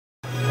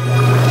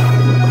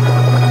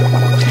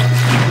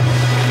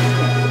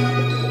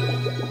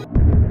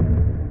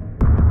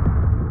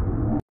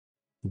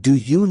Do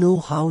you know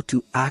how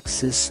to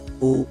access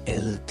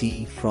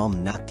OLT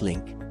from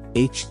Netlink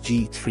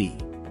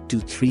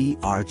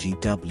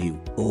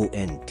HG323RGW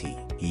ONT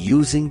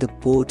using the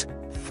port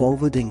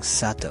forwarding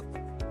setup?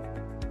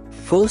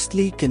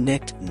 Firstly,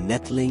 connect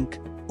Netlink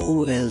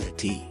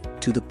OLT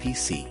to the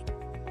PC.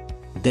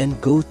 Then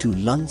go to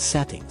LAN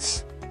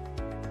settings.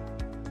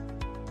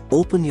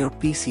 Open your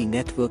PC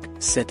network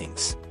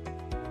settings.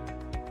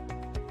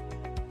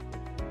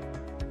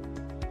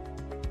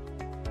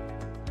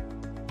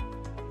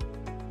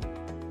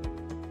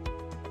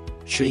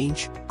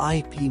 Change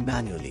IP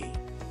manually.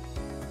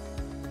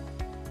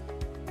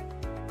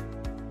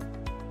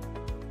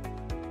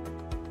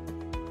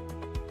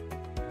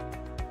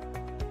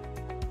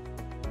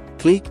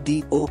 Click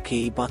the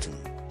OK button.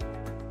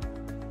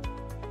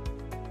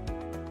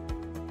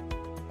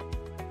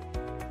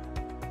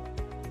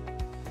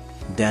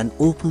 Then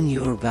open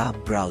your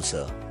web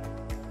browser.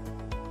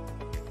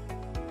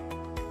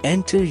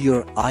 Enter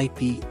your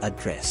IP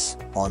address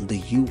on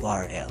the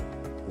URL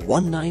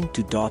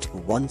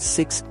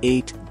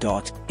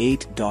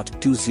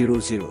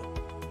 192.168.8.200.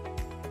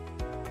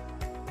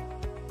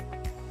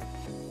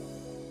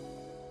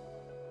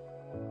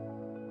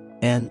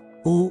 An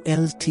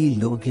OLT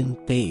login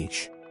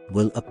page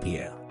will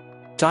appear.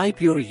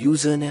 Type your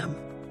username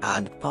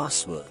and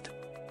password.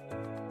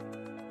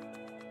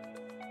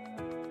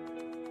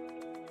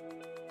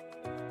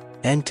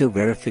 Enter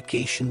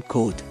verification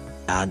code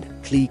and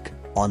click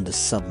on the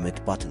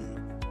Submit button.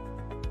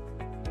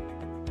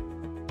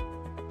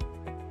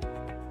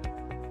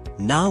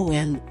 Now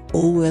an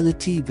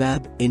OLT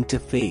web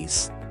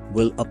interface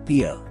will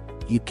appear.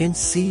 You can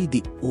see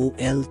the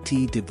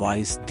OLT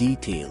device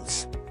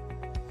details.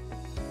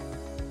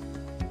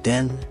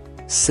 Then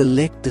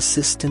select the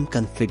System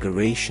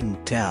Configuration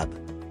tab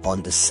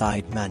on the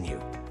side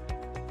menu.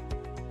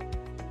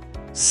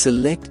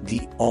 Select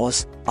the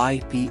OS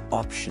IP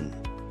option.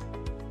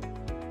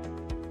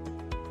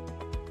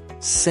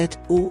 Set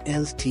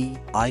OLT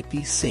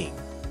IP same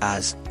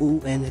as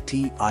ONT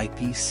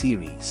IP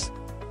series.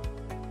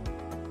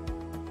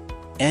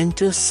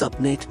 Enter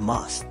subnet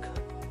mask.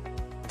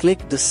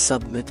 Click the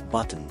Submit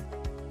button.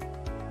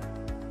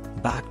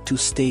 Back to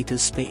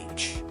status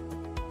page.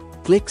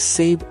 Click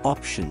Save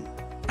option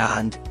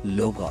and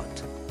log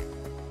out.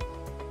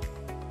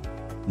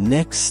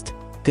 Next,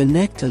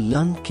 connect a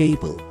LAN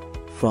cable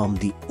from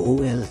the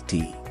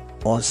OLT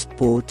OS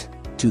port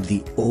to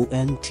the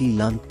ONT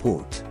LAN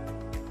port.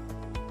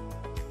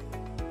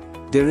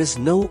 There is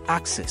no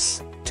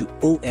access to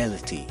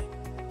OLT.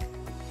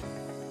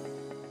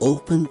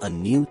 Open a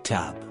new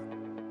tab.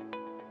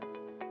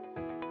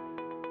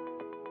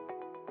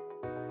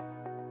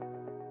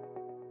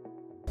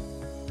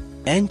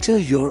 Enter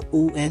your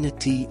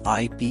ONT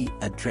IP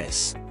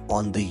address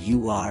on the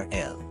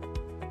URL.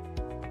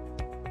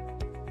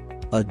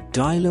 A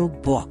dialog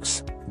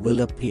box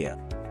will appear.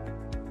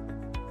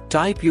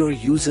 Type your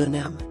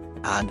username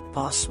and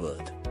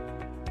password.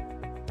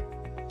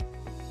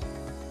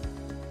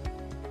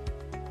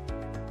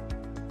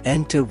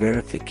 Enter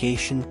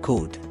verification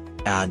code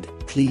and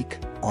click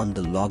on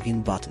the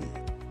Login button.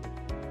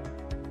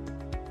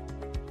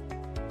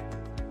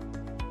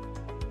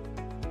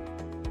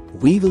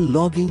 We will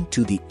log in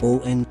to the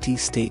ONT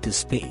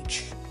status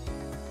page.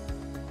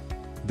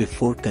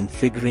 Before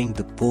configuring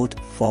the port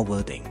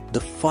forwarding,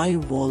 the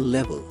firewall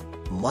level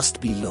must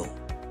be low.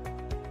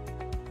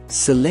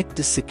 Select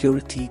the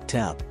Security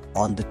tab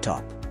on the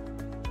top.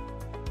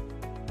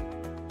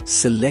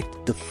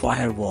 Select the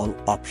Firewall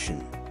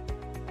option.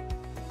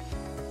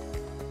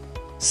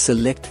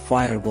 Select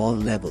Firewall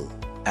level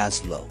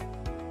as low.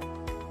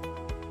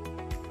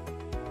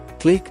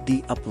 Click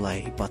the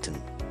Apply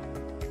button.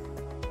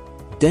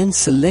 Then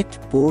select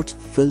Port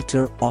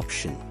Filter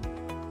option.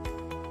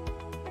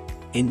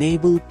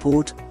 Enable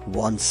port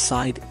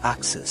one-side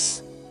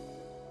access.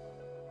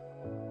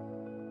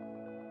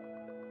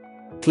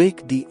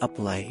 Click the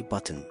Apply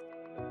button.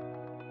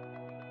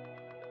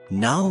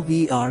 Now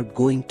we are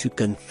going to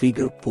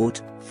configure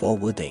port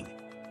forwarding.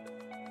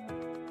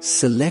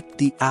 Select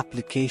the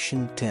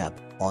Application tab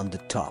on the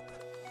top.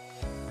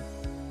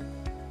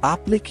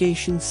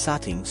 Application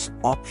settings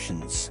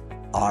options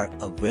are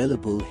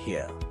available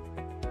here.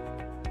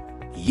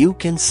 You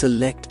can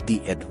select the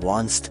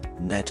Advanced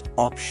Net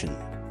option.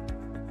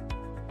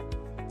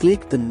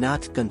 Click the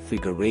NAT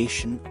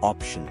configuration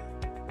option.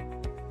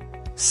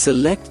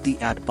 Select the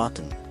Add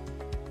button.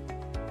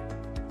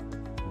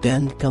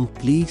 Then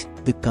complete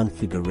the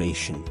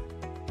configuration.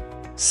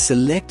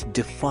 Select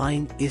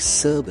Define a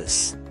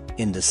service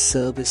in the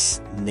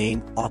Service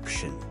Name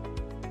option.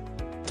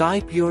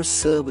 Type your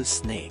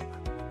service name.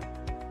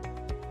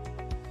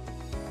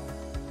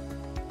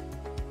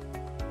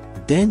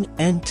 Then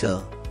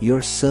enter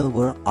your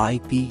server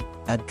IP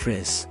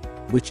address,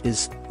 which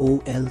is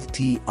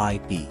OLT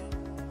IP.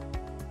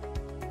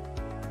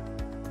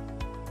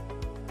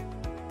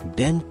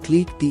 Then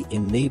click the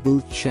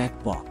Enable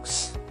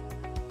checkbox.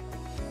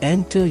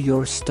 Enter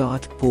your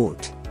start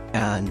port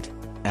and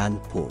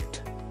end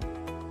port.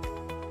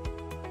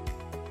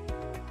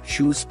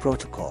 Choose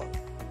protocol.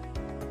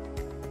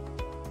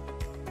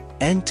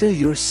 Enter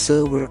your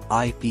server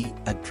IP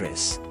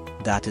address,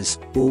 that is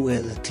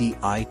OLT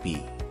IP.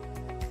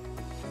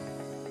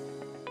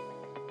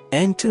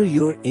 Enter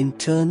your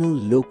internal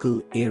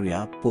local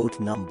area port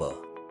number.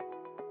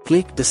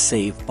 Click the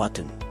Save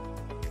button.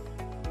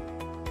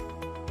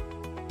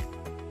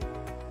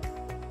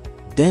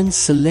 Then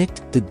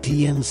select the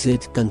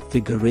DMZ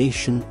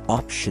configuration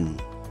option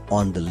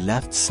on the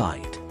left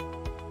side.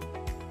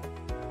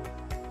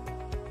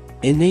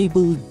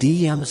 Enable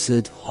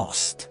DMZ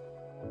host.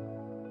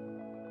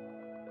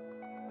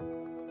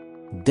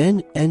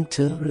 Then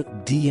enter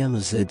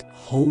DMZ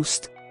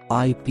host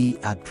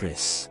IP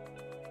address.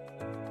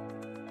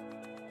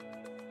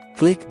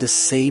 Click the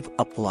Save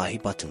Apply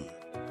button.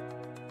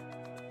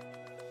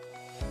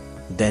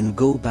 Then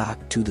go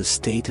back to the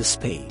status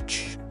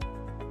page.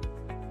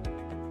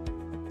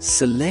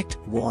 Select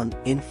WAN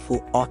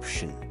info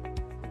option.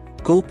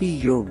 Copy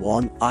your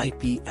WAN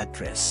IP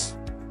address.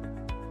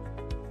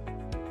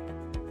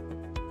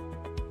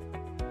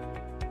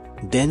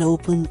 Then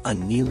open a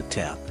new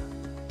tab.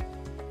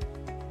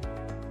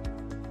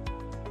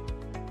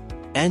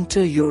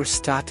 Enter your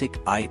static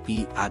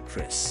IP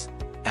address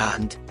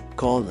and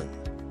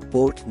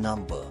port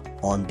number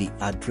on the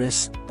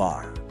address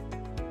bar.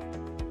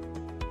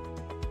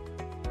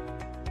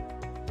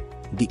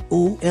 The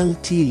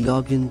OLT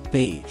login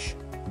page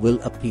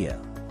will appear.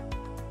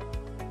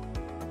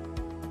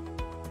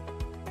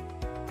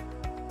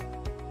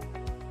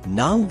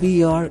 Now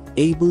we are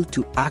able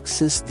to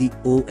access the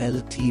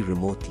OLT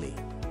remotely.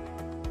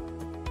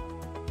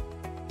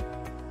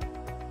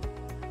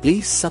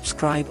 Please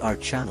subscribe our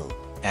channel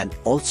and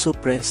also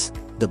press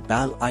the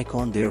bell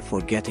icon there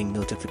for getting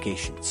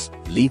notifications.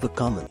 Leave a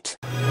comment.